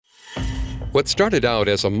What started out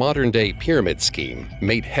as a modern-day pyramid scheme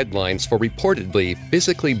made headlines for reportedly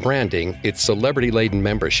physically branding its celebrity-laden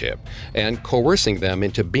membership and coercing them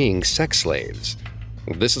into being sex slaves.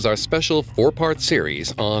 This is our special 4-part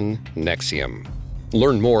series on NXIVM.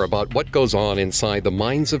 Learn more about what goes on inside the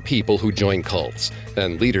minds of people who join cults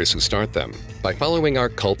and leaders who start them by following our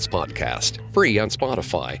Cults podcast, free on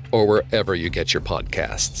Spotify or wherever you get your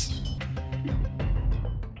podcasts.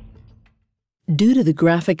 Due to the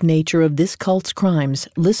graphic nature of this cult's crimes,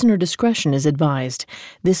 listener discretion is advised.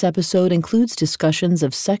 This episode includes discussions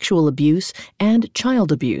of sexual abuse and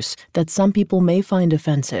child abuse that some people may find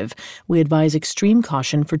offensive. We advise extreme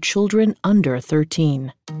caution for children under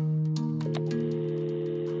 13.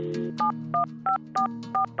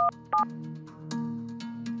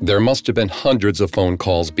 There must have been hundreds of phone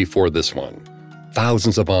calls before this one.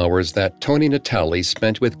 Thousands of hours that Tony Natale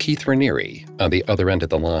spent with Keith Raniere on the other end of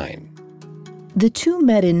the line. The two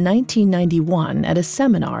met in 1991 at a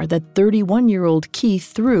seminar that 31-year-old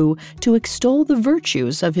Keith threw to extol the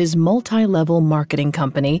virtues of his multi-level marketing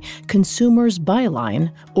company, Consumers Byline,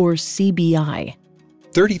 or CBI.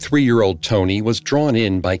 33-year-old Tony was drawn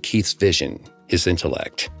in by Keith's vision, his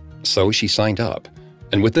intellect. So she signed up.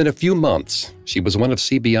 And within a few months, she was one of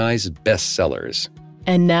CBI's best sellers.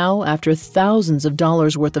 And now, after thousands of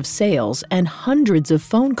dollars worth of sales and hundreds of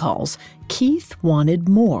phone calls, Keith wanted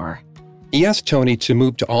more. He asked Tony to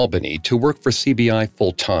move to Albany to work for CBI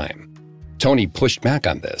full-time. Tony pushed back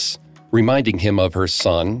on this, reminding him of her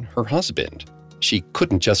son, her husband. She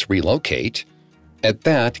couldn't just relocate. At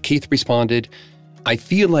that, Keith responded, "I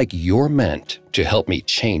feel like you're meant to help me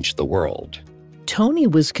change the world." Tony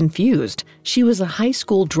was confused. She was a high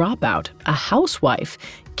school dropout, a housewife.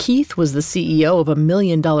 Keith was the CEO of a $1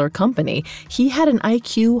 million company. He had an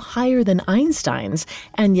IQ higher than Einstein's,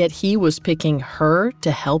 and yet he was picking her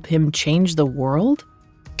to help him change the world?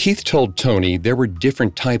 Keith told Tony there were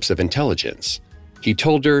different types of intelligence. He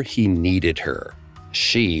told her he needed her.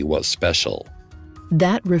 She was special.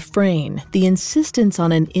 That refrain, the insistence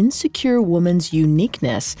on an insecure woman's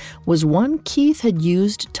uniqueness, was one Keith had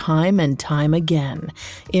used time and time again.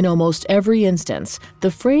 In almost every instance, the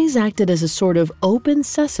phrase acted as a sort of open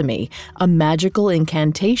sesame, a magical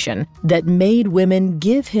incantation that made women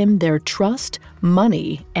give him their trust,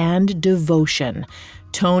 money, and devotion.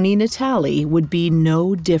 Tony Natale would be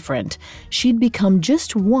no different. She'd become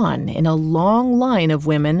just one in a long line of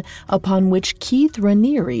women upon which Keith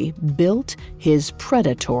Raniere built his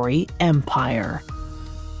predatory empire.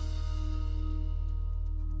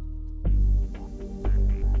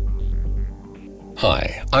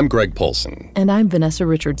 Hi, I'm Greg Polson. And I'm Vanessa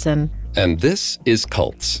Richardson. And this is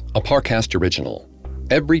Cults, a Parcast original.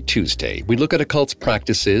 Every Tuesday, we look at a cult's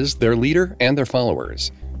practices, their leader, and their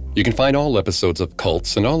followers. You can find all episodes of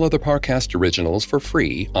Cults and all other Parcast originals for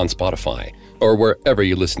free on Spotify or wherever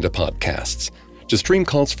you listen to podcasts. To stream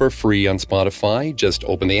Cults for free on Spotify, just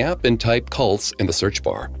open the app and type Cults in the search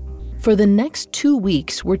bar. For the next 2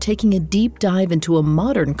 weeks, we're taking a deep dive into a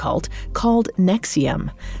modern cult called NXIVM.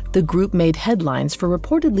 The group made headlines for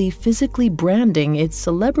reportedly physically branding its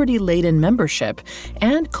celebrity-laden membership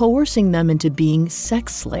and coercing them into being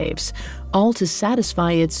sex slaves, all to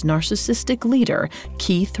satisfy its narcissistic leader,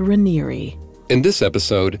 Keith Raniere. In this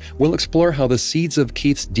episode, we'll explore how the seeds of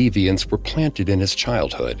Keith's deviance were planted in his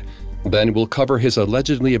childhood. Then we'll cover his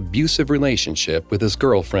allegedly abusive relationship with his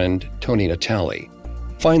girlfriend, Tony Natale.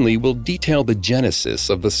 Finally, we'll detail the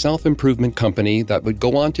genesis of the self-improvement company that would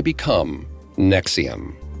go on to become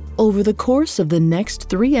NXIVM. Over the course of the next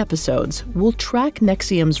 3 episodes, we'll track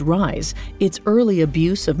NXIVM's rise, its early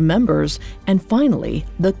abuse of members, and finally,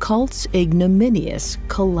 the cult's ignominious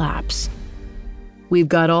collapse. We've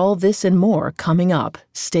got all this and more coming up.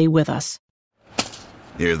 Stay with us.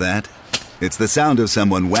 Hear that? It's the sound of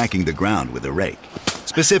someone whacking the ground with a rake.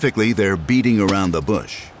 Specifically, they're beating around the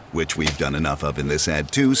bush, which we've done enough of in this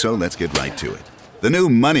ad too, so let's get right to it. The new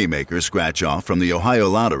Moneymaker scratch-off from the Ohio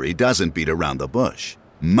Lottery doesn't beat around the bush.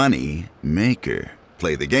 Money Maker.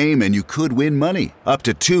 Play the game and you could win money. Up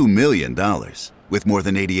to $2 million. With more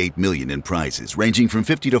than $88 million in prizes, ranging from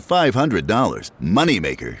 $50 to $500.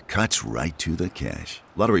 Moneymaker cuts right to the cash.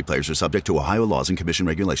 Lottery players are subject to Ohio laws and commission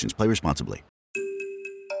regulations. Play responsibly.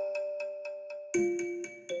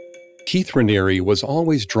 Keith Raniere was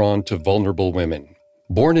always drawn to vulnerable women.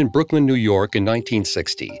 Born in Brooklyn, New York in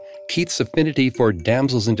 1960, Keith's affinity for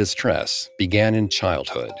damsels in distress began in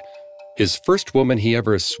childhood. His first woman he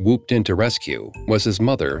ever swooped in to rescue was his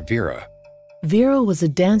mother, Vera. Vera was a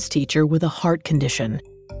dance teacher with a heart condition.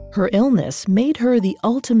 Her illness made her the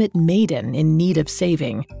ultimate maiden in need of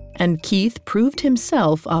saving, and Keith proved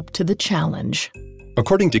himself up to the challenge.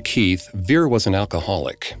 According to Keith, Vera was an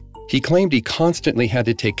alcoholic. He claimed he constantly had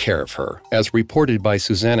to take care of her, as reported by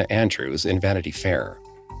Susanna Andrews in Vanity Fair.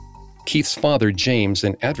 Keith's father, James,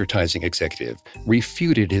 an advertising executive,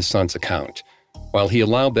 refuted his son's account. While he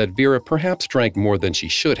allowed that Vera perhaps drank more than she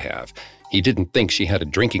should have, he didn't think she had a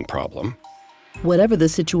drinking problem. Whatever the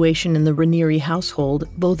situation in the Ranieri household,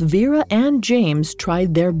 both Vera and James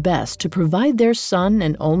tried their best to provide their son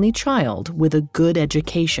and only child with a good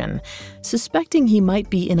education. Suspecting he might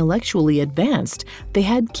be intellectually advanced, they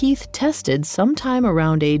had Keith tested sometime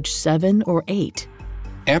around age 7 or 8.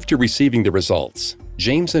 After receiving the results,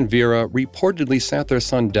 James and Vera reportedly sat their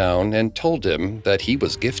son down and told him that he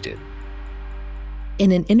was gifted.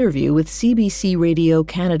 In an interview with CBC Radio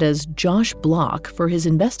Canada's Josh Block for his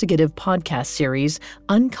investigative podcast series,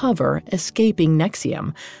 Uncover, Escaping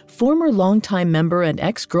NXIVM, former longtime member and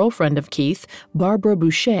ex-girlfriend of Keith, Barbara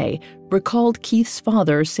Boucher, recalled Keith's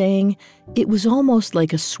father saying, "It was almost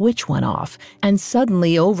like a switch went off, and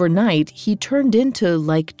suddenly overnight he turned into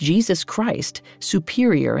like Jesus Christ,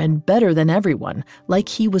 superior and better than everyone, like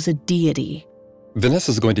he was a deity."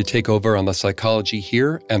 Vanessa's going to take over on the psychology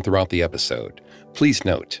here and throughout the episode. Please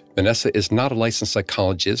note, Vanessa is not a licensed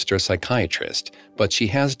psychologist or psychiatrist, but she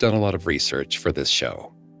has done a lot of research for this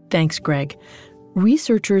show. Thanks, Greg.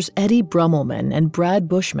 Researchers Eddie Brummelman and Brad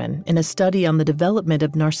Bushman, in a study on the development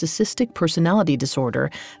of narcissistic personality disorder,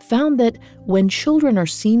 found that when children are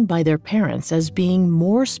seen by their parents as being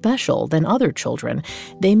more special than other children,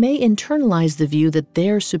 they may internalize the view that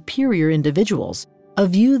they're superior individuals, a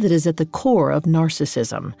view that is at the core of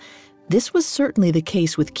narcissism. This was certainly the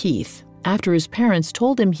case with Keith. After his parents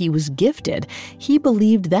told him he was gifted, he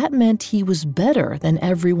believed that meant he was better than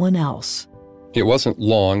everyone else. It wasn't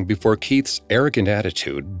long before Keith's arrogant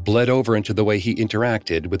attitude bled over into the way he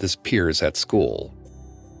interacted with his peers at school.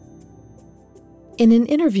 In an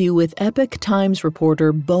interview with Epoch Times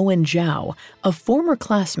reporter Bowen Zhao, a former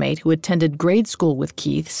classmate who attended grade school with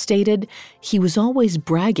Keith stated he was always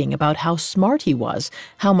bragging about how smart he was,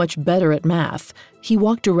 how much better at math. He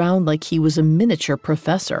walked around like he was a miniature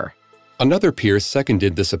professor. Another peer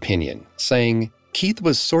seconded this opinion, saying Keith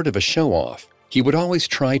was sort of a show-off. He would always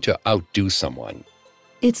try to outdo someone.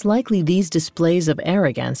 It's likely these displays of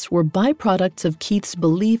arrogance were byproducts of Keith's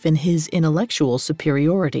belief in his intellectual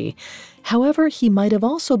superiority. However, he might have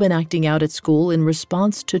also been acting out at school in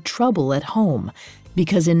response to trouble at home,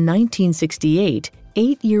 because in 1968,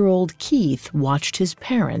 8-year-old Keith watched his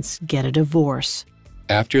parents get a divorce.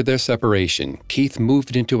 After their separation, Keith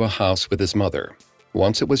moved into a house with his mother.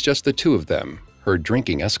 Once it was just the two of them, her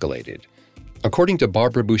drinking escalated. According to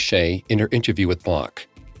Barbara Boucher in her interview with Block,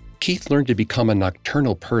 Keith learned to become a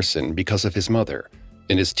nocturnal person because of his mother.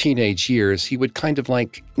 In his teenage years, he would kind of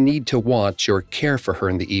need to watch or care for her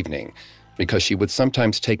in the evening, because she would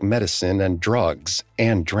sometimes take medicine and drugs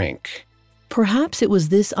and drink. Perhaps it was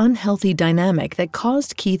this unhealthy dynamic that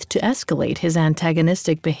caused Keith to escalate his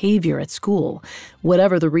antagonistic behavior at school.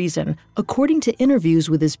 Whatever the reason, according to interviews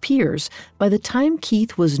with his peers, by the time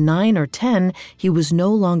Keith was 9 or 10, he was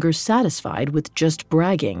no longer satisfied with just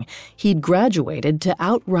bragging. He'd graduated to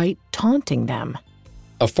outright taunting them.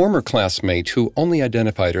 A former classmate who only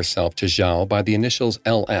identified herself to Zhao by the initials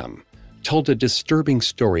LM told a disturbing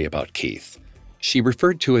story about Keith. She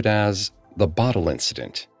referred to it as the bottle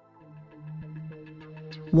incident.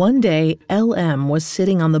 One day, LM was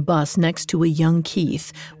sitting on the bus next to a young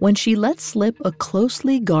Keith when she let slip a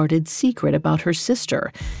closely guarded secret about her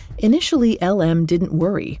sister. Initially, LM didn't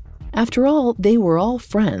worry. After all, they were all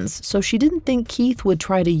friends, so she didn't think Keith would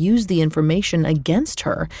try to use the information against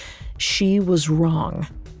her. She was wrong.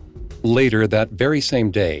 Later that very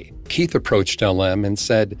same day, Keith approached LM and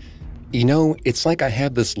said, "You know, it's like I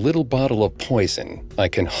have this little bottle of poison I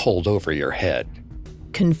can hold over your head."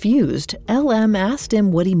 Confused, LM asked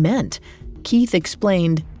him what he meant. Keith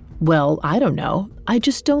explained, "Well, I don't know. I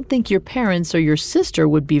just don't think your parents or your sister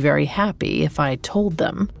would be very happy if I told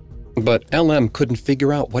them." But LM couldn't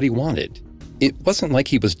figure out what he wanted. It wasn't like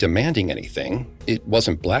he was demanding anything. It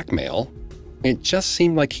wasn't blackmail. It just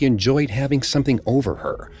seemed like he enjoyed having something over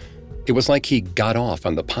her. It was like he got off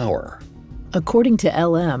on the power. According to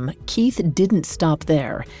LM, Keith didn't stop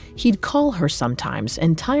there. He'd call her sometimes,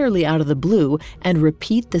 entirely out of the blue, and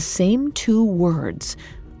repeat the same 2 words,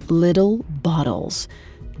 little bottles.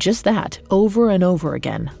 Just that, over and over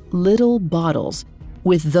again, little bottles.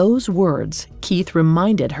 With those words, Keith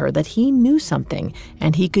reminded her that he knew something,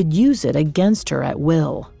 and he could use it against her at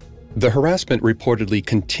will. The harassment reportedly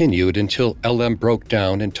continued until LM broke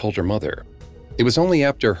down and told her mother. It was only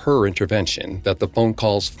after her intervention that the phone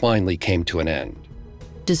calls finally came to an end.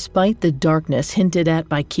 Despite the darkness hinted at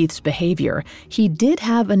by Keith's behavior, he did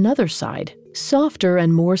have another side. Softer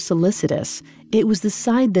and more solicitous, it was the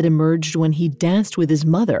side that emerged when he danced with his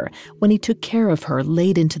mother, when he took care of her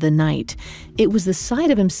late into the night. It was the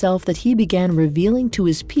side of himself that he began revealing to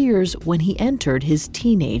his peers when he entered his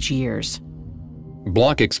teenage years.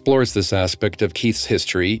 Block explores this aspect of Keith's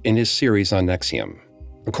history in his series on NXIVM.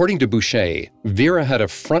 According to Boucher, Vera had a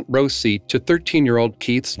front-row seat to 13-year-old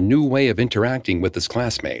Keith's new way of interacting with his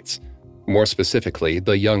classmates, more specifically,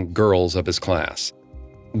 the young girls of his class.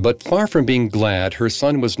 But far from being glad her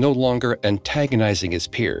son was no longer antagonizing his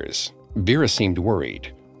peers, Vera seemed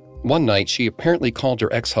worried. One night, she apparently called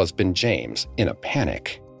her ex-husband James in a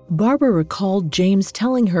panic. Barbara recalled James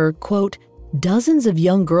telling her, quote, "Dozens of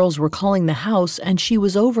young girls were calling the house and she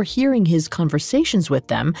was overhearing his conversations with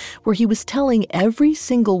them where he was telling every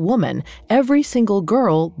single woman, every single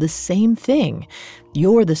girl the same thing.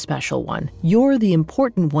 You're the special one. You're the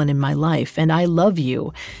important one in my life and I love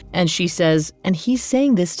you." And she says, and he's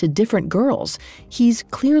saying this to different girls. He's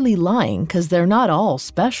clearly lying because they're not all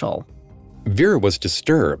special. Vera was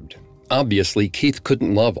disturbed. Obviously, Keith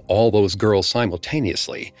couldn't love all those girls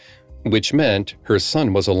simultaneously, which meant her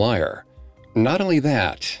son was a liar. Not only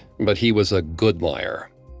that, but he was a good liar.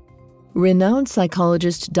 Renowned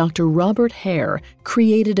psychologist Dr. Robert Hare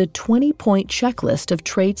created a 20-point checklist of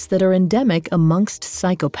traits that are endemic amongst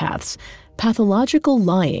psychopaths. Pathological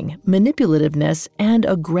lying, manipulativeness, and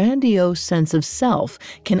a grandiose sense of self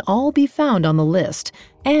can all be found on the list,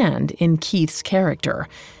 and in Keith's character.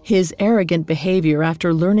 His arrogant behavior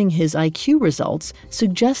after learning his IQ results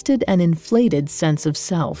suggested an inflated sense of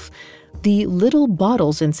self. The little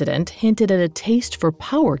bottles incident hinted at a taste for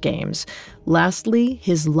power games. Lastly,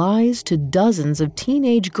 his lies to dozens of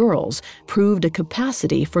teenage girls proved a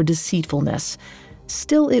capacity for deceitfulness.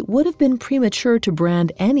 Still, it would have been premature to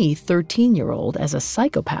brand any 13-year-old as a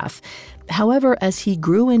psychopath. However, as he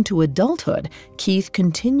grew into adulthood, Keith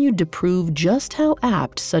continued to prove just how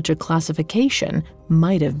apt such a classification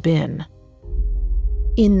might have been.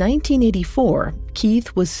 In 1984,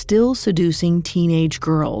 Keith was still seducing teenage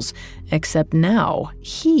girls, except now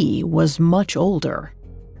he was much older.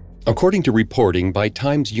 According to reporting by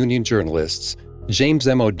Times Union journalists James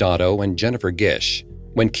M. Odato and Jennifer Gish,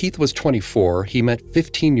 when Keith was 24, he met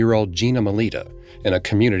 15-year-old Gina Melita in a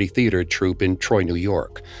community theater troupe in Troy, New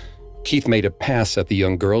York. Keith made a pass at the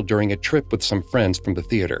young girl during a trip with some friends from the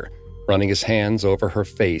theater, running his hands over her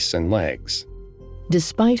face and legs.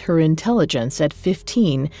 Despite her intelligence at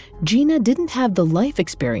 15, Gina didn't have the life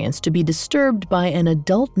experience to be disturbed by an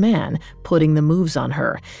adult man putting the moves on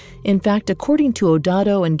her. In fact, according to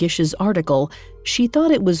Odato and Gish's article, she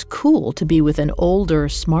thought it was cool to be with an older,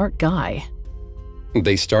 smart guy.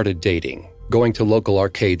 They started dating, going to local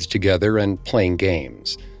arcades together and playing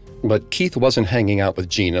games. But Keith wasn't hanging out with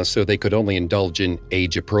Gina so they could only indulge in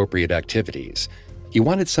age-appropriate activities. He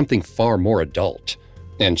wanted something far more adult.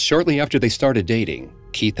 And shortly after they started dating,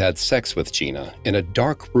 Keith had sex with Gina in a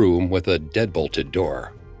dark room with a deadbolted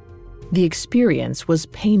door. The experience was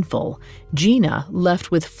painful. Gina,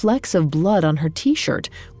 left with flecks of blood on her t-shirt,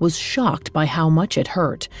 was shocked by how much it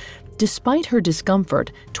hurt. Despite her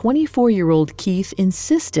discomfort, 24-year-old Keith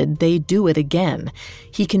insisted they do it again.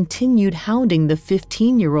 He continued hounding the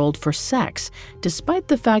 15-year-old for sex, despite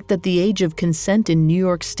the fact that the age of consent in New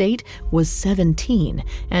York State was 17,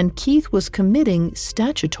 and Keith was committing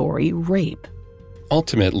statutory rape.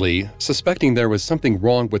 Ultimately, suspecting there was something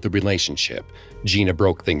wrong with the relationship, Gina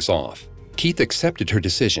broke things off. Keith accepted her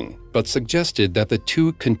decision, but suggested that the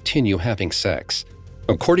two continue having sex.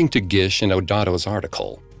 According to Gish and Odato's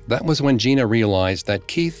article, that was when Gina realized that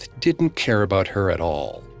Keith didn't care about her at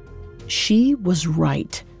all. She was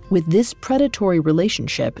right. With this predatory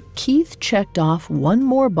relationship, Keith checked off one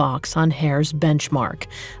more box on Hare's benchmark,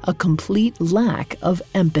 a complete lack of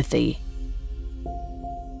empathy.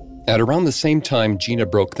 At around the same time Gina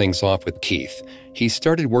broke things off with Keith, he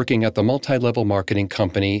started working at the multi-level marketing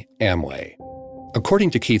company Amway. According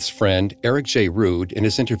to Keith's friend Eric J. Rude in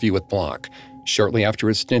his interview with Block, shortly after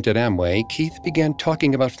his stint at Amway, Keith began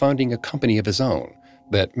talking about founding a company of his own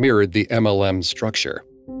that mirrored the MLM structure.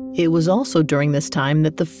 It was also during this time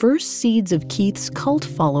that the first seeds of Keith's cult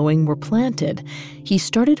following were planted. He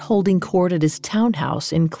started holding court at his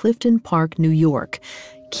townhouse in Clifton Park, New York.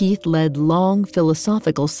 Keith led long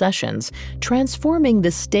philosophical sessions, transforming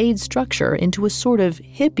the staid structure into a sort of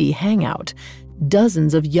hippie hangout.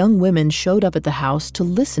 Dozens of young women showed up at the house to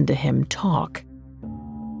listen to him talk.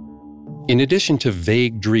 In addition to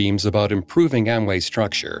vague dreams about improving Amway's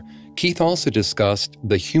structure, Keith also discussed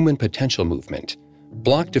the human potential movement.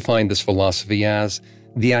 Block defined this philosophy as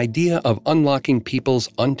the idea of unlocking people's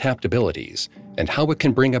untapped abilities and how it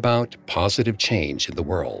can bring about positive change in the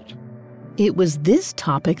world. It was this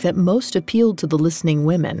topic that most appealed to the listening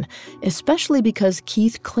women, especially because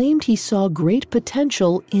Keith claimed he saw great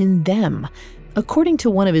potential in them. According to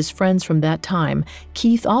one of his friends from that time,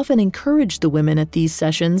 Keith often encouraged the women at these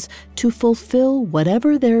sessions to fulfill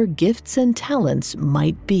whatever their gifts and talents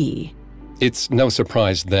might be. It's no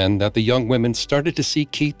surprise then that the young women started to see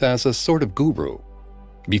Keith as a sort of guru.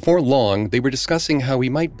 Before long, they were discussing how he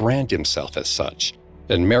might brand himself as such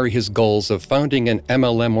and marry his goals of founding an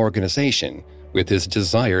MLM organization with his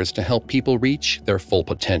desires to help people reach their full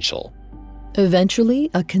potential.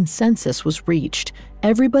 Eventually, a consensus was reached.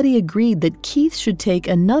 Everybody agreed that Keith should take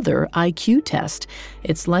another IQ test.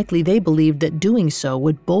 It's likely they believed that doing so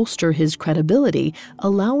would bolster his credibility,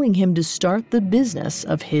 allowing him to start the business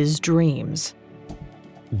of his dreams.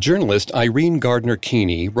 Journalist Irene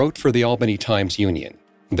Gardner-Keeney wrote for the Albany Times-Union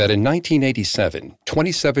that in 1987,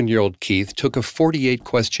 27-year-old Keith took a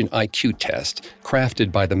 48-question IQ test crafted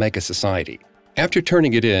by the Mega Society. After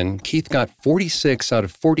turning it in, Keith got 46 out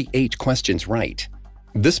of 48 questions right.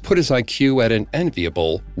 This put his IQ at an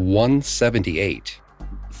enviable 178.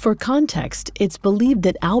 For context, it's believed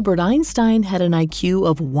that Albert Einstein had an IQ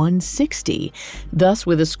of 160. Thus,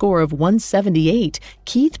 with a score of 178,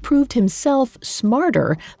 Keith proved himself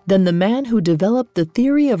smarter than the man who developed the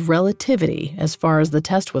theory of relativity as far as the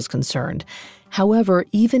test was concerned. However,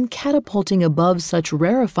 even catapulting above such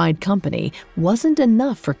rarefied company wasn't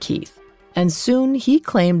enough for Keith. And soon he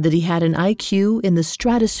claimed that he had an IQ in the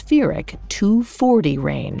stratospheric 240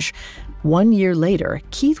 range. 1 year later,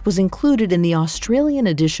 Keith was included in the Australian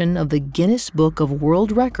edition of the Guinness Book of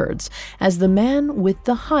World Records as the man with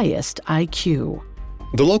the highest IQ.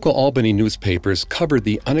 The local Albany newspapers covered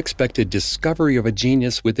the unexpected discovery of a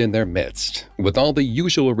genius within their midst, with all the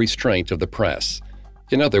usual restraint of the press.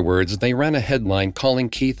 In other words, they ran a headline calling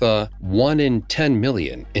Keith a 1 in 10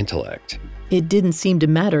 million intellect. It didn't seem to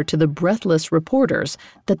matter to the breathless reporters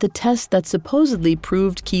that the test that supposedly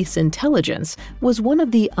proved Keith's intelligence was one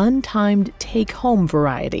of the untimed take-home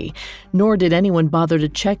variety, nor did anyone bother to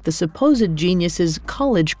check the supposed genius's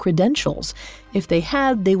college credentials. If they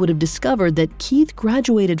had, they would have discovered that Keith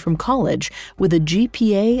graduated from college with a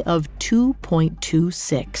GPA of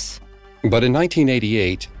 2.26. But in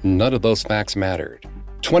 1988, none of those facts mattered.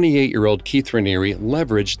 28-year-old Keith Raniere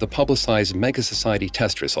leveraged the publicized Mega Society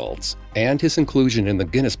test results and his inclusion in the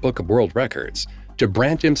Guinness Book of World Records to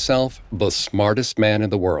brand himself the smartest man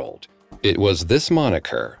in the world. It was this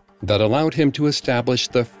moniker that allowed him to establish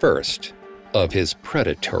the first of his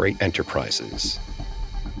predatory enterprises.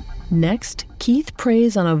 Next, Keith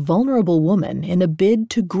preys on a vulnerable woman in a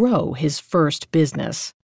bid to grow his first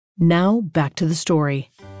business. Now, back to the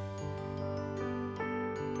story.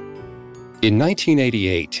 In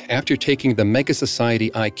 1988, after taking the Mega Society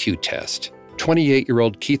IQ test,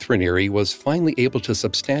 28-year-old Keith Raniere was finally able to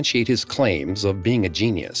substantiate his claims of being a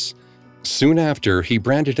genius. Soon after, he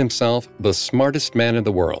branded himself the smartest man in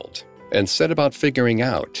the world and set about figuring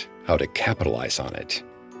out how to capitalize on it.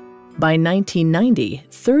 By 1990,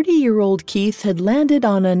 30-year-old Keith had landed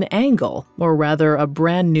on an angle, or rather a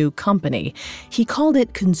brand new company. He called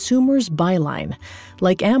it Consumers Byline.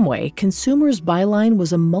 Like Amway, Consumers Byline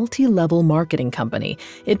was a multi-level marketing company.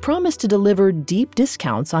 It promised to deliver deep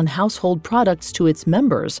discounts on household products to its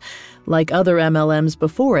members. Like other MLMs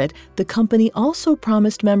before it, the company also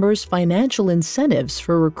promised members financial incentives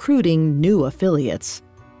for recruiting new affiliates.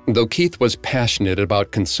 Though Keith was passionate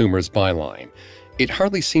about Consumers Byline, it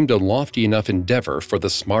hardly seemed a lofty enough endeavor for the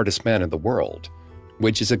smartest man in the world,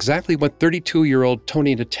 which is exactly what 32-year-old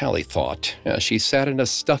Toni Natale thought as she sat in a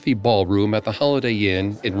stuffy ballroom at the Holiday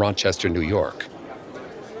Inn in Rochester, New York.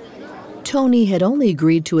 Toni had only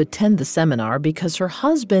agreed to attend the seminar because her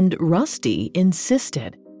husband, Rusty,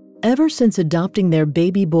 insisted. Ever since adopting their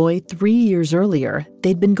baby boy 3 years earlier,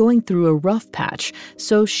 they'd been going through a rough patch,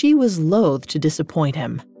 so she was loath to disappoint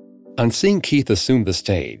him. On seeing Keith assume the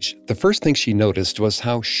stage, the first thing she noticed was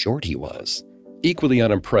how short he was. Equally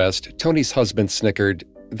unimpressed, Toni's husband snickered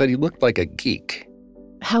that he looked like a geek.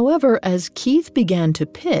 However, as Keith began to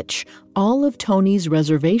pitch, all of Toni's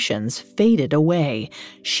reservations faded away.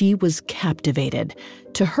 She was captivated.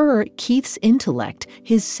 To her, Keith's intellect,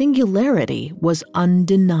 his singularity, was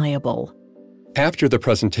undeniable. After the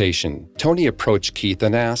presentation, Toni approached Keith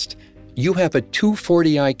and asked, "You have a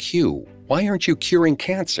 240 IQ. Why aren't you curing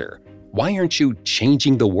cancer? Why aren't you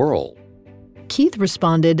changing the world?" Keith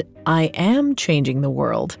responded, "I am changing the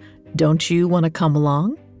world. Don't you want to come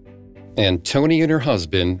along?" And Toni and her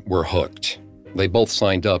husband were hooked. They both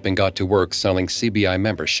signed up and got to work selling CBI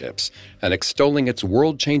memberships and extolling its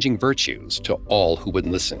world-changing virtues to all who would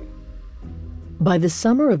listen. By the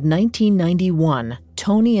summer of 1991,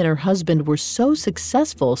 Tony and her husband were so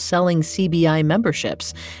successful selling CBI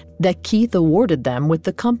memberships that Keith awarded them with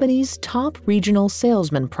the company's top regional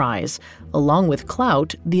salesman prize. Along with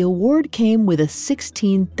clout, the award came with a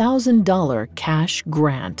 $16,000 cash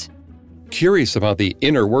grant. Curious about the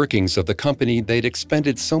inner workings of the company they'd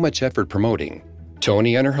expended so much effort promoting,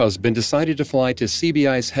 Tony and her husband decided to fly to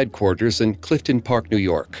CBI's headquarters in Clifton Park, New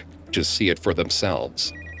York, to see it for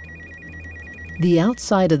themselves. The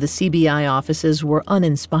outside of the CBI offices were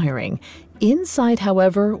uninspiring. Inside,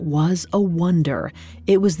 however, was a wonder.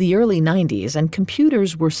 It was the early 90s and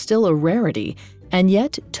computers were still a rarity. And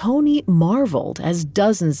yet, Tony marveled as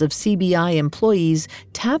dozens of CBI employees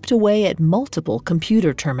tapped away at multiple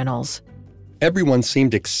computer terminals. Everyone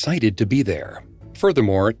seemed excited to be there.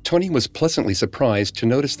 Furthermore, Tony was pleasantly surprised to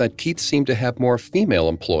notice that Keith seemed to have more female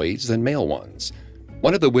employees than male ones.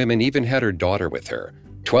 One of the women even had her daughter with her,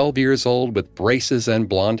 12 years old with braces and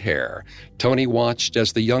blonde hair. Tony watched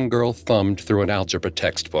as the young girl thumbed through an algebra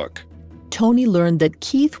textbook. Tony learned that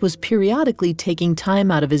Keith was periodically taking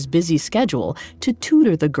time out of his busy schedule to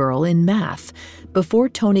tutor the girl in math. Before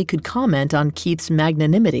Tony could comment on Keith's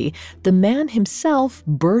magnanimity, the man himself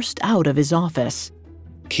burst out of his office.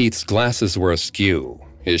 Keith's glasses were askew,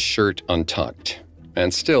 his shirt untucked.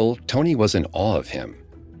 And still, Tony was in awe of him.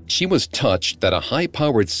 She was touched that a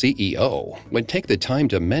high-powered CEO would take the time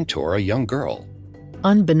to mentor a young girl.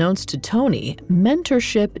 Unbeknownst to Tony,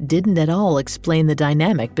 mentorship didn't at all explain the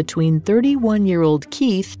dynamic between 31-year-old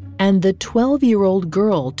Keith and the 12-year-old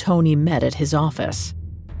girl Tony met at his office.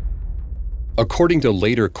 According to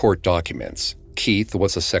later court documents, Keith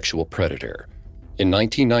was a sexual predator. In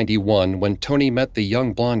 1991, when Tony met the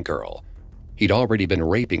young blonde girl, he'd already been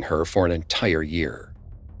raping her for an entire year.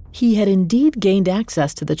 He had indeed gained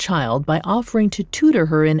access to the child by offering to tutor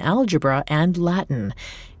her in algebra and Latin.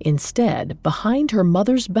 Instead, behind her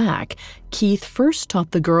mother's back, Keith first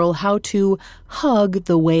taught the girl how to hug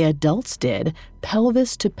the way adults did,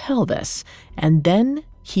 pelvis to pelvis, and then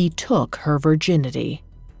he took her virginity.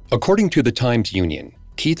 According to the Times-Union,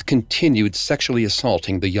 Keith continued sexually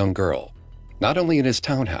assaulting the young girl, not only in his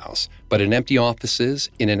townhouse, but in empty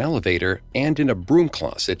offices, in an elevator, and in a broom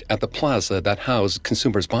closet at the plaza that housed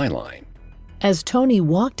Consumers Byline. As Tony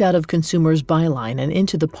walked out of Consumers Byline and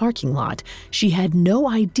into the parking lot, she had no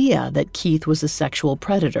idea that Keith was a sexual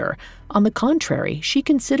predator. On the contrary, she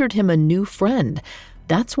considered him a new friend.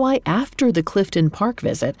 That's why after the Clifton Park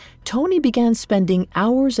visit, Tony began spending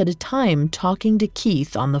hours at a time talking to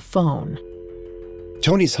Keith on the phone.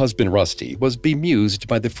 Tony's husband, Rusty, was bemused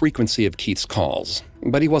by the frequency of Keith's calls,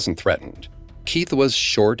 but he wasn't threatened. Keith was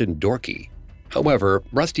short and dorky. However,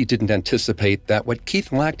 Rusty didn't anticipate that what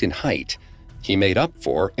Keith lacked in height, he made up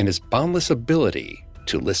for in his boundless ability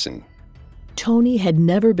to listen. Tony had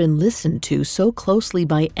never been listened to so closely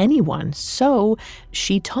by anyone, so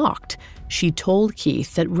she talked. She told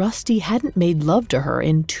Keith that Rusty hadn't made love to her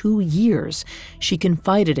in 2 years. She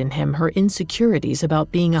confided in him her insecurities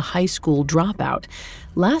about being a high school dropout.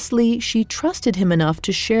 Lastly, she trusted him enough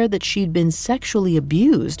to share that she'd been sexually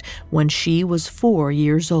abused when she was 4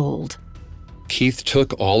 years old. Keith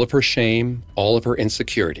took all of her shame, all of her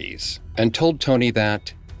insecurities, and told Tony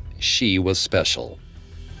that she was special.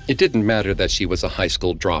 It didn't matter that she was a high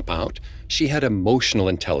school dropout. She had emotional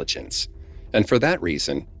intelligence. And for that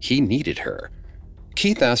reason, he needed her.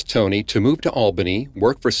 Keith asked Tony to move to Albany,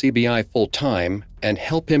 work for CBI full-time, and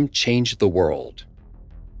help him change the world.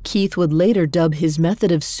 Keith would later dub his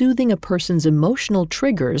method of soothing a person's emotional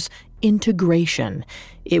triggers integration.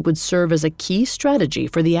 It would serve as a key strategy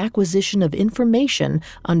for the acquisition of information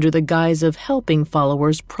under the guise of helping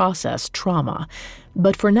followers process trauma.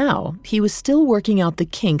 But for now, he was still working out the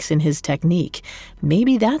kinks in his technique.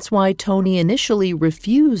 Maybe that's why Tony initially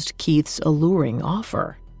refused Keith's alluring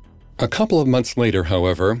offer. A couple of months later,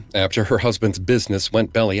 however, after her husband's business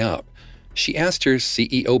went belly up, she asked her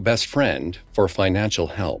CEO best friend for financial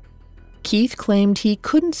help. Keith claimed he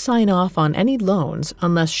couldn't sign off on any loans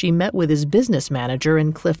unless she met with his business manager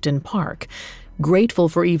in Clifton Park. Grateful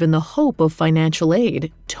for even the hope of financial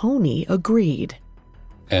aid, Tony agreed.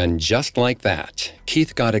 And just like that,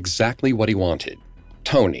 Keith got exactly what he wanted.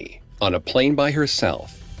 Tony, on a plane by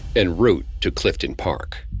herself, en route to Clifton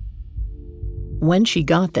Park. When she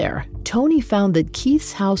got there, Tony found that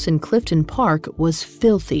Keith's house in Clifton Park was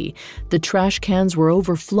filthy. The trash cans were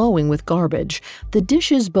overflowing with garbage. The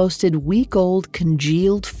dishes boasted week-old,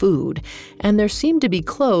 congealed food, and there seemed to be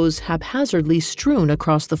clothes haphazardly strewn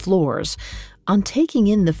across the floors. On taking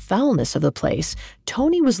in the foulness of the place,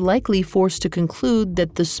 Tony was likely forced to conclude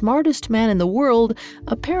that the smartest man in the world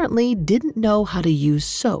apparently didn't know how to use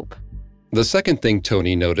soap. The second thing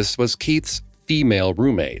Tony noticed was Keith's female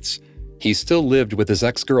roommates. He still lived with his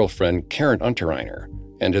ex-girlfriend, Karen Unterreiner,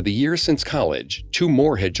 and in the years since college, 2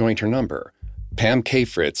 more had joined her number. Pam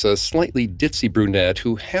Kafritz, a slightly ditzy brunette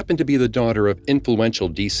who happened to be the daughter of influential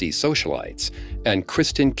DC socialites, and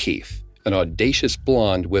Kristen Keefe, an audacious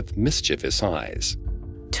blonde with mischievous eyes.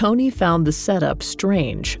 Tony found the setup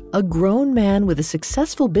strange. A grown man with a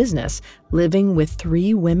successful business living with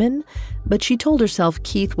 3 women? But she told herself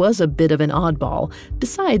Keith was a bit of an oddball.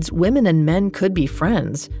 Besides, women and men could be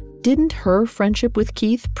friends. Didn't her friendship with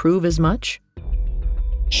Keith prove as much?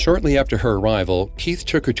 Shortly after her arrival, Keith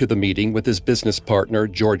took her to the meeting with his business partner,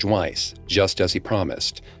 George Weiss, just as he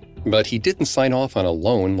promised. But he didn't sign off on a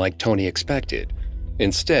loan like Tony expected.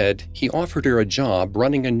 Instead, he offered her a job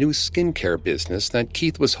running a new skincare business that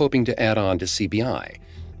Keith was hoping to add on to CBI.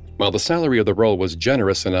 While the salary of the role was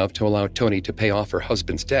generous enough to allow Tony to pay off her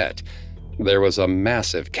husband's debt, there was a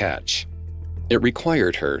massive catch. It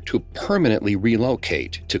required her to permanently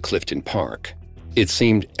relocate to Clifton Park. It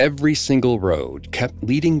seemed every single road kept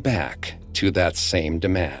leading back to that same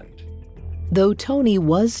demand. Though Tony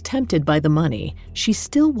was tempted by the money, she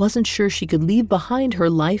still wasn't sure she could leave behind her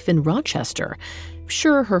life in Rochester.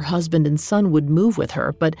 Sure, her husband and son would move with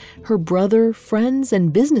her, but her brother, friends,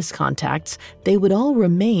 and business contacts, they would all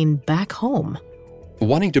remain back home.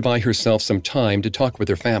 Wanting to buy herself some time to talk with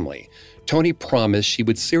her family, Tony promised she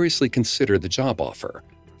would seriously consider the job offer.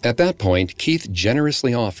 At that point, Keith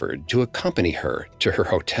generously offered to accompany her to her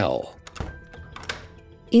hotel.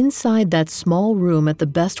 Inside that small room at the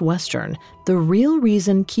Best Western, the real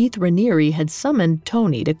reason Keith Raniere had summoned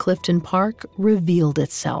Tony to Clifton Park revealed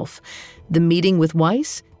itself. The meeting with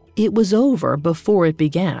Weiss? It was over before it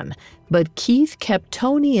began, but Keith kept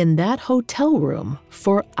Tony in that hotel room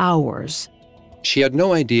for hours. She had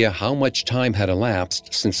no idea how much time had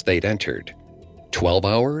elapsed since they'd entered. 12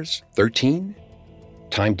 hours? 13?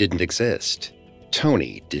 Time didn't exist.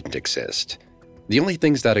 Tony didn't exist. The only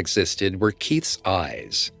things that existed were Keith's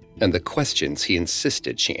eyes and the questions he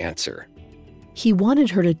insisted she answer. He wanted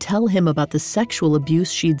her to tell him about the sexual abuse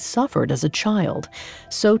she'd suffered as a child.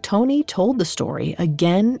 So Tony told the story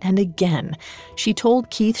again and again. She told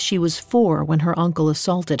Keith she was 4 when her uncle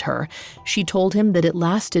assaulted her. She told him that it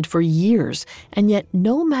lasted for years, and yet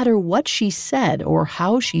no matter what she said or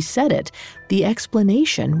how she said it, the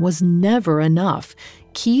explanation was never enough.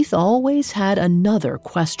 Keith always had another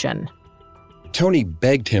question. Tony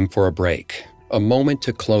begged him for a break, a moment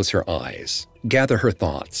to close her eyes, gather her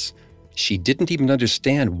thoughts. She didn't even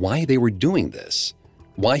understand why they were doing this,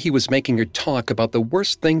 why he was making her talk about the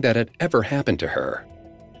worst thing that had ever happened to her.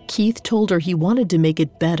 Keith told her he wanted to make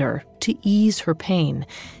it better, to ease her pain.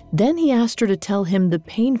 Then he asked her to tell him the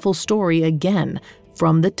painful story again,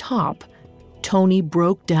 from the top. Tony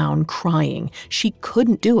broke down crying. She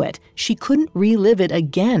couldn't do it. She couldn't relive it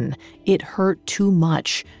again. It hurt too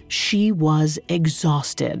much. She was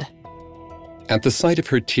exhausted. At the sight of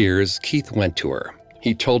her tears, Keith went to her.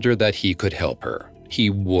 He told her that he could help her. He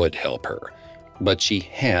would help her. But she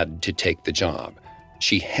had to take the job.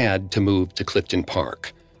 She had to move to Clifton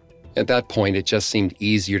Park. At that point, it just seemed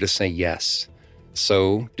easier to say yes.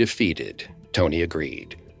 So, defeated, Tony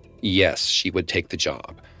agreed. Yes, she would take the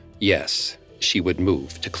job. Yes, she would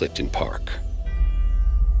move to Clifton Park.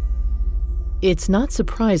 It's not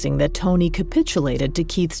surprising that Tony capitulated to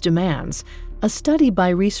Keith's demands. A study by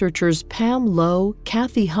researchers Pam Lowe,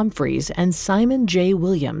 Kathy Humphreys, and Simon J.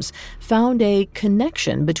 Williams found a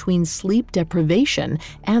connection between sleep deprivation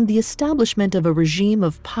and the establishment of a regime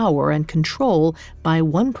of power and control by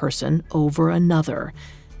one person over another.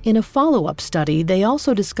 In a follow-up study, they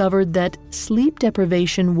also discovered that sleep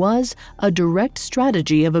deprivation was a direct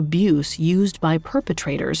strategy of abuse used by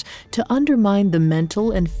perpetrators to undermine the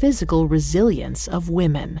mental and physical resilience of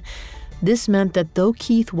women. This meant that though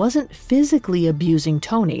Keith wasn't physically abusing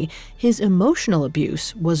Tony, his emotional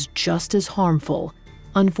abuse was just as harmful.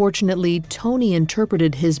 Unfortunately, Tony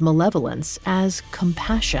interpreted his malevolence as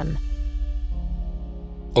compassion.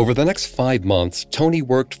 Over the next 5 months, Tony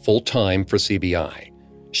worked full-time for CBI.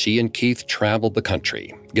 She and Keith traveled the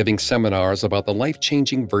country, giving seminars about the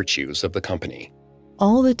life-changing virtues of the company.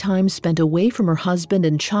 All the time spent away from her husband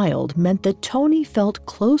and child meant that Tony felt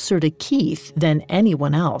closer to Keith than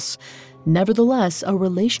anyone else. Nevertheless, a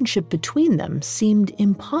relationship between them seemed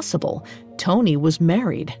impossible. Tony was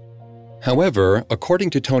married. However,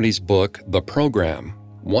 according to Tony's book, The Program,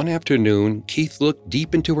 one afternoon, Keith looked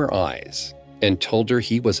deep into her eyes and told her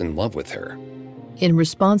he was in love with her. In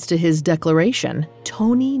response to his declaration,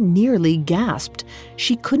 Tony nearly gasped.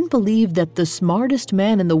 She couldn't believe that the smartest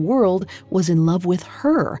man in the world was in love with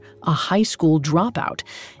her, a high school dropout.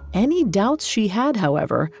 Any doubts she had,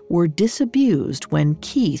 however, were disabused when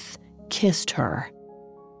Keith kissed her.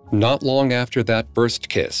 Not long after that first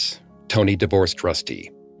kiss, Tony divorced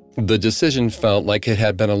Rusty. The decision felt like it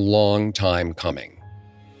had been a long time coming.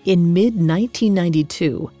 In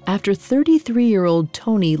mid-1992, after 33-year-old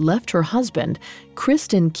Tony left her husband,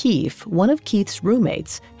 Kristen Keefe, one of Keith's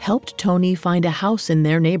roommates, helped Tony find a house in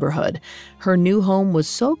their neighborhood. Her new home was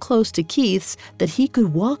so close to Keith's that he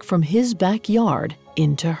could walk from his backyard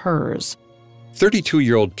into hers.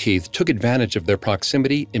 32-year-old Keith took advantage of their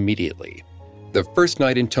proximity immediately. The first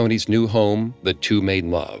night in Tony's new home, the two made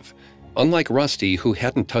love. Unlike Rusty, who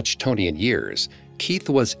hadn't touched Tony in years, Keith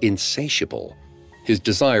was insatiable. His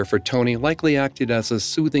desire for Tony likely acted as a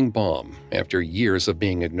soothing balm after years of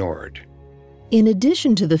being ignored. In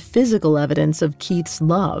addition to the physical evidence of Keith's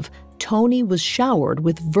love, Tony was showered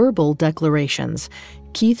with verbal declarations.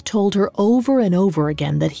 Keith told her over and over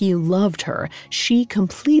again that he loved her. She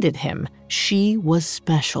completed him. She was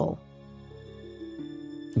special.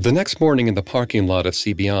 The next morning in the parking lot of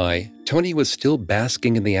CBI, Tony was still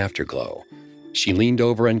basking in the afterglow. She leaned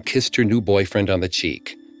over and kissed her new boyfriend on the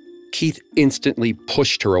cheek. Keith instantly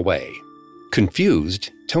pushed her away.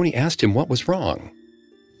 Confused, Tony asked him what was wrong.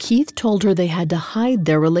 Keith told her they had to hide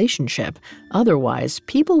their relationship. Otherwise,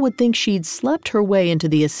 people would think she'd slept her way into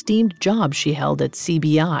the esteemed job she held at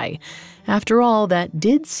CBI. After all, that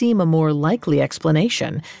did seem a more likely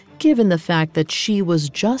explanation, given the fact that she was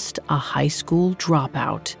just a high school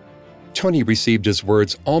dropout. Tony received his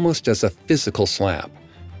words almost as a physical slap.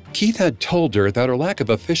 Keith had told her that her lack of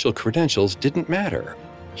official credentials didn't matter.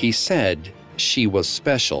 He said she was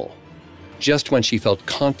special. Just when she felt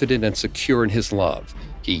confident and secure in his love,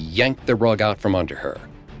 he yanked the rug out from under her.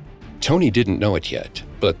 Tony didn't know it yet,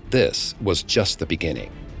 but this was just the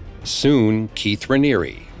beginning. Soon, Keith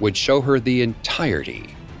Raniere would show her the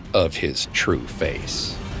entirety of his true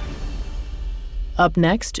face. Up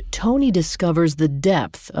next, Tony discovers the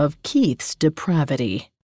depth of Keith's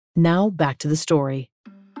depravity. Now back to the story.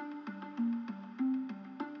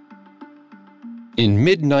 In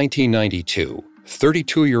mid-1992,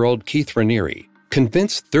 32-year-old Keith Raniere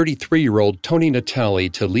convinced 33-year-old Tony Natale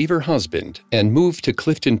to leave her husband and move to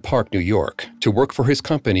Clifton Park, New York, to work for his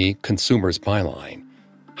company, Consumers Byline.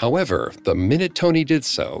 However, the minute Tony did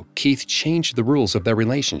so, Keith changed the rules of their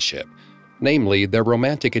relationship. Namely, their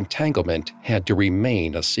romantic entanglement had to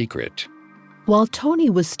remain a secret. While Tony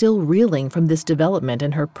was still reeling from this development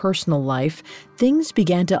in her personal life, things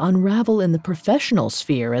began to unravel in the professional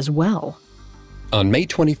sphere as well. On May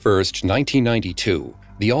 21, 1992,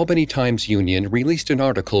 the Albany Times-Union released an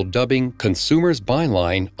article dubbing Consumers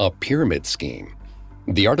Byline a pyramid scheme.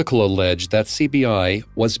 The article alleged that CBI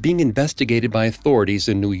was being investigated by authorities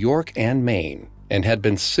in New York and Maine and had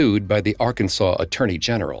been sued by the Arkansas Attorney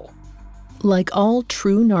General. Like all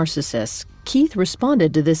true narcissists, Keith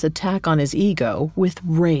responded to this attack on his ego with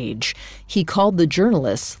rage. He called the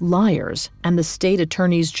journalists liars and the state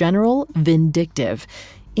attorneys general vindictive.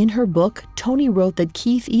 In her book, Tony wrote that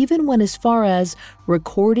Keith even went as far as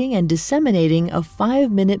recording and disseminating a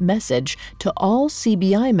 5-minute message to all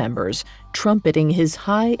CBI members, trumpeting his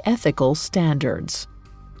high ethical standards.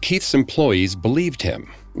 Keith's employees believed him,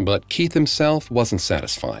 but Keith himself wasn't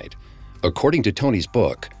satisfied. According to Tony's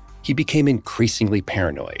book, he became increasingly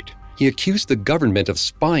paranoid. He accused the government of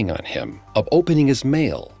spying on him, of opening his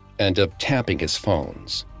mail, and of tapping his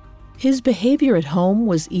phones. His behavior at home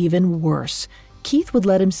was even worse. Keith would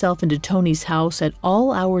let himself into Tony's house at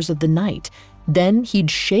all hours of the night. Then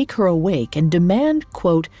he'd shake her awake and demand,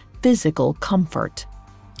 quote, physical comfort.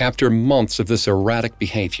 After months of this erratic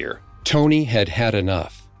behavior, Tony had had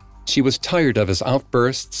enough. She was tired of his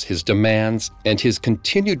outbursts, his demands, and his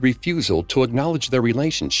continued refusal to acknowledge their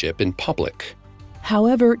relationship in public.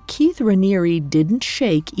 However, Keith Raniere didn't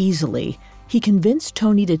shake easily. He convinced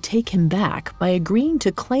Tony to take him back by agreeing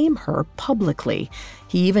to claim her publicly.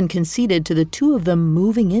 He even conceded to the two of them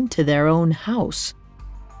moving into their own house.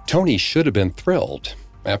 Tony should have been thrilled.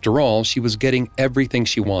 After all, she was getting everything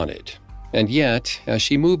she wanted. And yet, as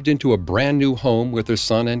she moved into a brand new home with her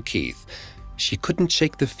son and Keith, she couldn't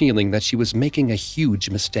shake the feeling that she was making a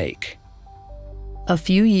huge mistake. A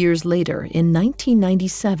few years later, in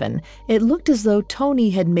 1997, it looked as though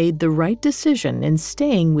Tony had made the right decision in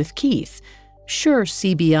staying with Keith. Sure,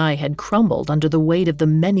 CBI had crumbled under the weight of the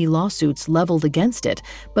many lawsuits leveled against it,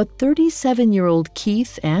 but 37-year-old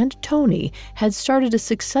Keith and Tony had started a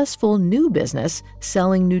successful new business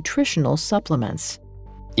selling nutritional supplements.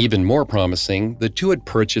 Even more promising, the two had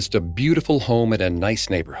purchased a beautiful home in a nice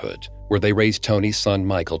neighborhood, where they raised Tony's son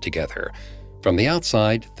Michael together. From the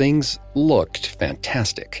outside, things looked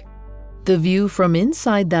fantastic. The view from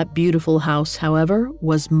inside that beautiful house, however,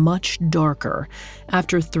 was much darker.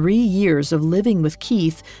 After 3 years of living with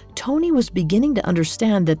Keith, Tony was beginning to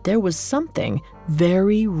understand that there was something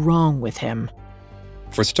very wrong with him.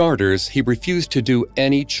 For starters, he refused to do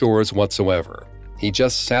any chores whatsoever. He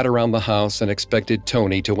just sat around the house and expected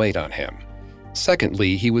Tony to wait on him.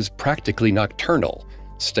 Secondly, he was practically nocturnal,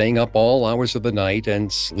 staying up all hours of the night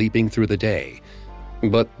and sleeping through the day.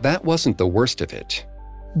 But that wasn't the worst of it.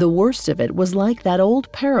 The worst of it was like that old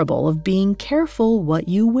parable of being careful what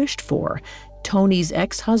you wished for. Tony's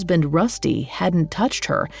ex-husband, Rusty, hadn't touched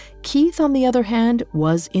her. Keith, on the other hand,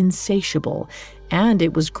 was insatiable. And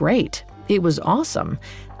it was great. It was awesome.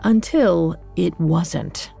 Until it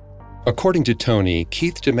wasn't. According to Tony,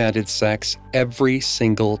 Keith demanded sex every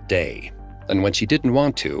single day. And when she didn't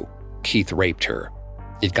want to, Keith raped her.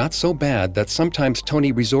 It got so bad that sometimes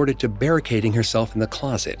Tony resorted to barricading herself in the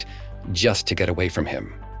closet just to get away from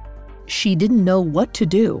him. She didn't know what to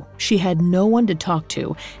do. She had no one to talk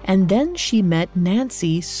to. And then she met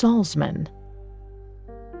Nancy Salzman.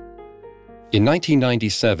 In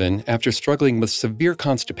 1997, after struggling with severe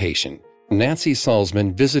constipation, Nancy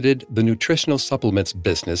Salzman visited the nutritional supplements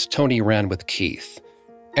business Tony ran with Keith.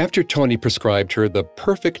 After Tony prescribed her the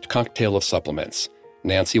perfect cocktail of supplements,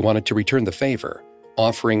 Nancy wanted to return the favor,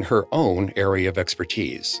 offering her own area of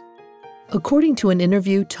expertise. According to an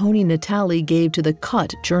interview Tony Natale gave to the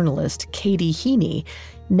Cut journalist Katie Heaney,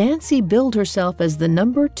 Nancy billed herself as the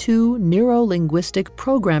 #2 neuro-linguistic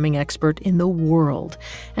programming expert in the world,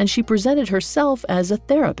 and she presented herself as a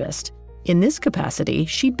therapist. In this capacity,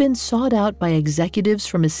 she'd been sought out by executives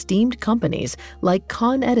from esteemed companies like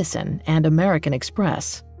Con Edison and American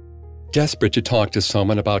Express. Desperate to talk to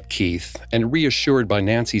someone about Keith and reassured by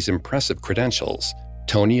Nancy's impressive credentials,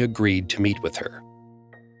 Tony agreed to meet with her.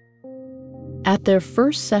 At their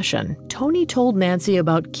first session, Tony told Nancy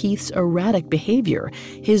about Keith's erratic behavior,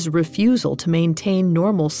 his refusal to maintain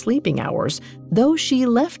normal sleeping hours, though she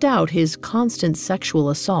left out his constant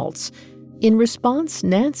sexual assaults. In response,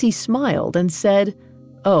 Nancy smiled and said,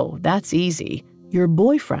 "Oh, that's easy. Your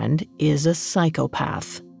boyfriend is a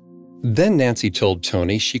psychopath." Then Nancy told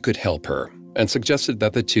Tony she could help her and suggested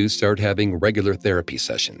that the two start having regular therapy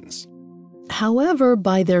sessions. However,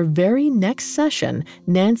 by their very next session,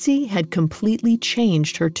 Nancy had completely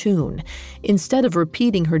changed her tune. Instead of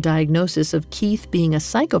repeating her diagnosis of Keith being a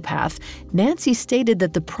psychopath, Nancy stated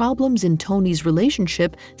that the problems in Tony's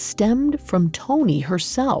relationship stemmed from Tony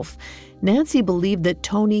herself. Nancy believed that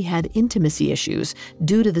Tony had intimacy issues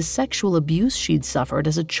due to the sexual abuse she'd suffered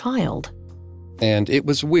as a child. And it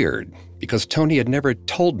was weird, because Tony had never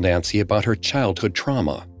told Nancy about her childhood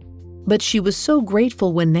trauma. But she was so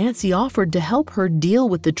grateful when Nancy offered to help her deal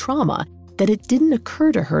with the trauma that it didn't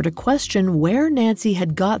occur to her to question where Nancy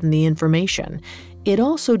had gotten the information. It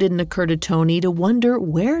also didn't occur to Tony to wonder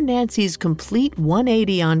where Nancy's complete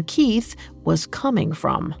 180 on Keith was coming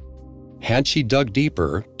from. Had she dug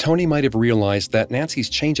deeper, Tony might have realized that Nancy's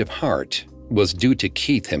change of heart was due to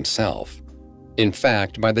Keith himself. In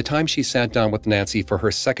fact, by the time she sat down with Nancy for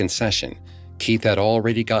her second session, Keith had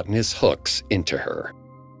already gotten his hooks into her.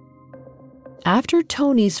 After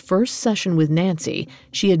Tony's first session with Nancy,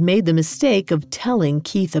 she had made the mistake of telling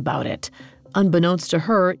Keith about it. Unbeknownst to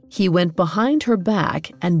her, he went behind her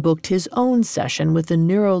back and booked his own session with a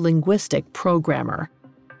neuro-linguistic programmer.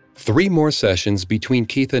 3 more sessions between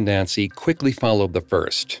Keith and Nancy quickly followed the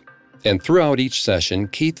first. And throughout each session,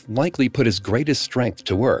 Keith likely put his greatest strength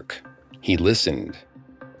to work. He listened.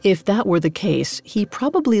 If that were the case, he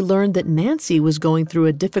probably learned that Nancy was going through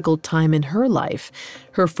a difficult time in her life.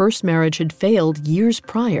 Her first marriage had failed years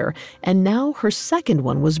prior, and now her second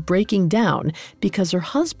one was breaking down because her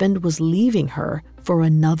husband was leaving her for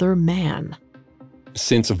another man.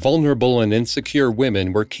 Since vulnerable and insecure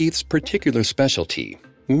women were Keith's particular specialty,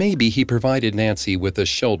 maybe he provided Nancy with a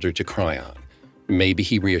shoulder to cry on. Maybe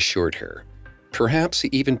he reassured her. Perhaps he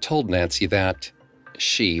even told Nancy that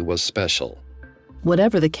she was special.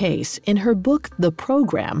 Whatever the case, in her book, The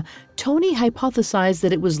Program, Tony hypothesized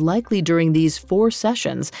that it was likely during these 4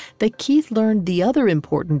 sessions that Keith learned the other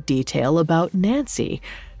important detail about Nancy.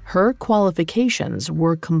 Her qualifications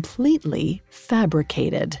were completely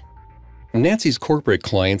fabricated. Nancy's corporate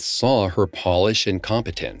clients saw her polish and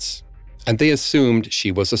competence, and they assumed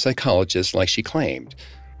she was a psychologist like she claimed.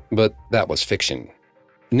 But that was fiction.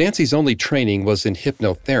 Nancy's only training was in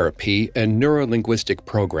hypnotherapy and neuro-linguistic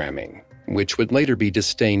programming, which would later be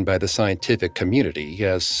disdained by the scientific community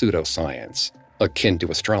as pseudoscience, akin to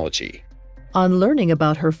astrology. On learning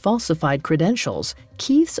about her falsified credentials,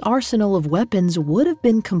 Keith's arsenal of weapons would have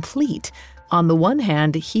been complete. On the one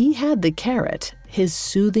hand, he had the carrot, his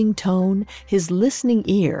soothing tone, his listening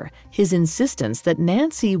ear, his insistence that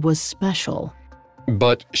Nancy was special.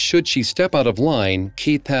 But should she step out of line,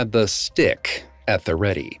 Keith had the stick at the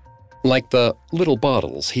ready. Like the little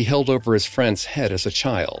bottles he held over his friend's head as a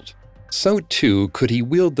child, so too could he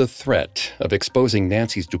wield the threat of exposing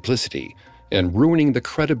Nancy's duplicity and ruining the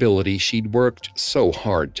credibility she'd worked so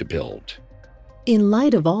hard to build. In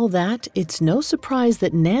light of all that, it's no surprise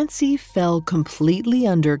that Nancy fell completely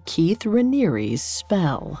under Keith Raniere's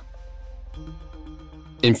spell.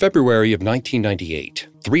 In February of 1998,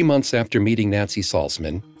 3 months after meeting Nancy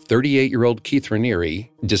Salzman, 38-year-old Keith Raniere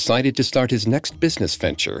decided to start his next business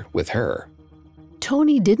venture with her.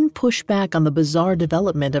 Tony didn't push back on the bizarre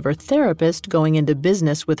development of her therapist going into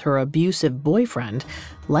business with her abusive boyfriend,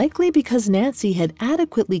 likely because Nancy had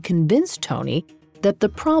adequately convinced Tony that the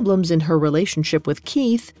problems in her relationship with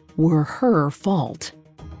Keith were her fault.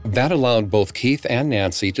 That allowed both Keith and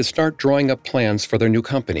Nancy to start drawing up plans for their new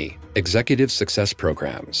company, Executive Success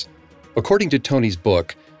Programs. According to Tony's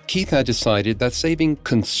book, Keith had decided that saving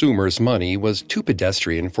consumers money was too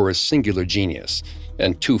pedestrian for his singular genius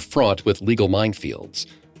and too fraught with legal minefields.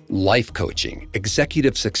 Life coaching,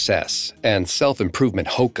 executive success, and self-improvement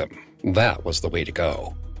hokum, that was the way to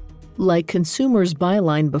go. Like Consumer's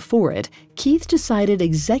byline before it, Keith decided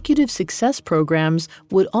Executive Success Programs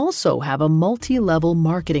would also have a multi-level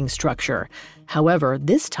marketing structure. However,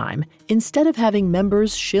 this time, instead of having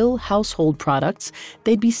members shill household products,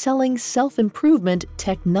 they'd be selling self-improvement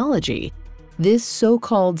technology. This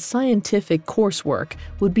so-called scientific coursework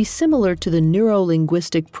would be similar to the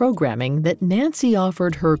neuro-linguistic programming that Nancy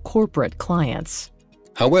offered her corporate clients.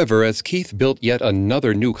 However, as Keith built yet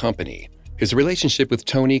another new company, his relationship with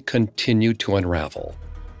Tony continued to unravel.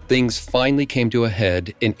 Things finally came to a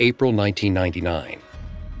head in April 1999.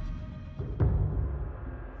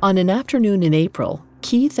 On an afternoon in April,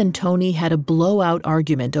 Keith and Tony had a blowout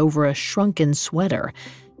argument over a shrunken sweater.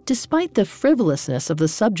 Despite the frivolousness of the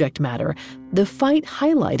subject matter, the fight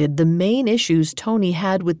highlighted the main issues Tony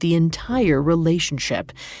had with the entire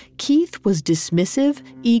relationship. Keith was dismissive,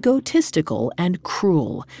 egotistical, and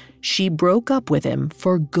cruel. She broke up with him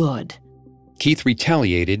for good. Keith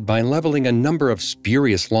retaliated by leveling a number of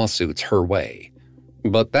spurious lawsuits her way.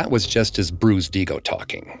 But that was just his bruised ego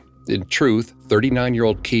talking. In truth,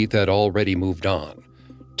 39-year-old Keith had already moved on.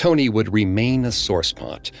 Tony would remain a sore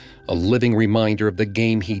spot, a living reminder of the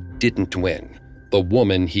game he didn't win, the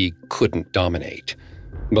woman he couldn't dominate.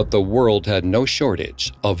 But the world had no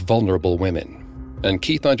shortage of vulnerable women, and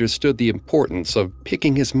Keith understood the importance of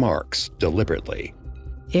picking his marks deliberately.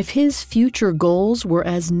 If his future goals were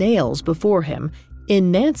as nails before him,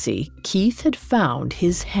 in Nancy, Keith had found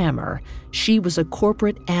his hammer. She was a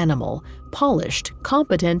corporate animal, polished,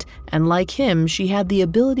 competent, and like him, she had the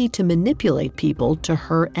ability to manipulate people to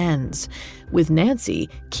her ends. With Nancy,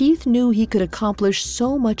 Keith knew he could accomplish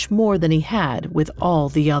so much more than he had with all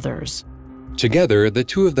the others. Together, the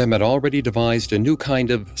two of them had already devised a new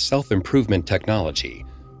kind of self-improvement technology,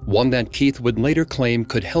 one that Keith would later claim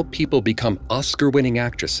could help people become Oscar-winning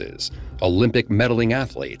actresses, Olympic medaling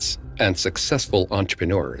athletes, and successful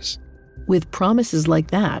entrepreneurs. With promises like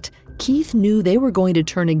that, Keith knew they were going to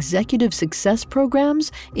turn Executive Success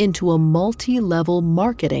Programs into a multi-level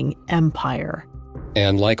marketing empire.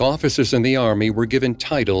 And like officers in the Army were given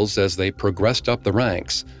titles as they progressed up the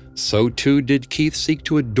ranks, so too did Keith seek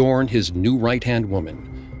to adorn his new right-hand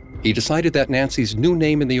woman. He decided that Nancy's new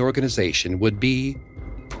name in the organization would be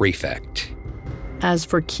Prefect. As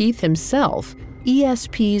for Keith himself,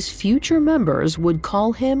 ESP's future members would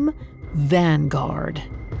call him Vanguard.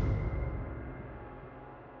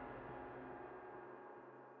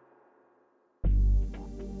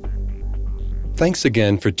 Thanks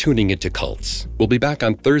again for tuning into Cults. We'll be back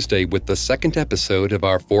on Thursday with the second episode of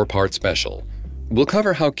our 4-part special. We'll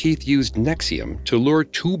cover how Keith used NXIVM to lure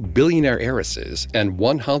 2 billionaire heiresses and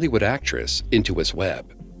 1 Hollywood actress into his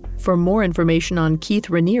web. For more information on Keith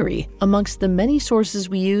Raniere, amongst the many sources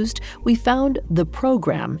we used, we found The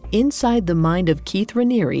Program, Inside the Mind of Keith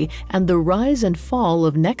Raniere and the Rise and Fall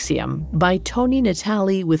of NXIVM by Tony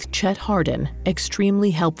Natali with Chet Hardin,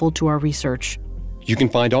 extremely helpful to our research. You can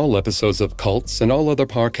find all episodes of Cults and all other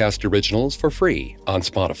podcast originals for free on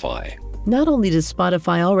Spotify. Not only does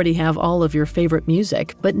Spotify already have all of your favorite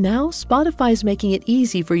music, but now Spotify's making it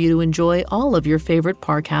easy for you to enjoy all of your favorite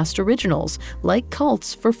Parcast originals, like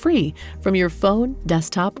Cults, for free from your phone,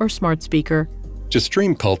 desktop, or smart speaker. To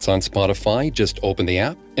stream Cults on Spotify, just open the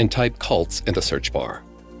app and type Cults in the search bar.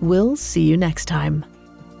 We'll see you next time.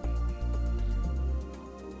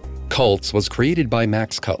 Cults was created by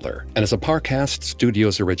Max Cutler and is a Parcast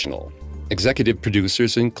Studios original. Executive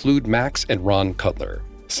producers include Max and Ron Cutler.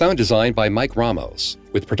 Sound design by Mike Ramos,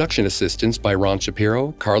 with production assistance by Ron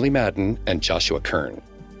Shapiro, Carly Madden, and Joshua Kern.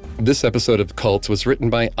 This episode of Cults was written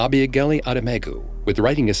by Abigaili Ademegu, with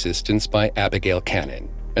writing assistance by Abigail Cannon,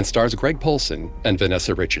 and stars Greg Polson and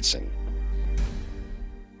Vanessa Richardson.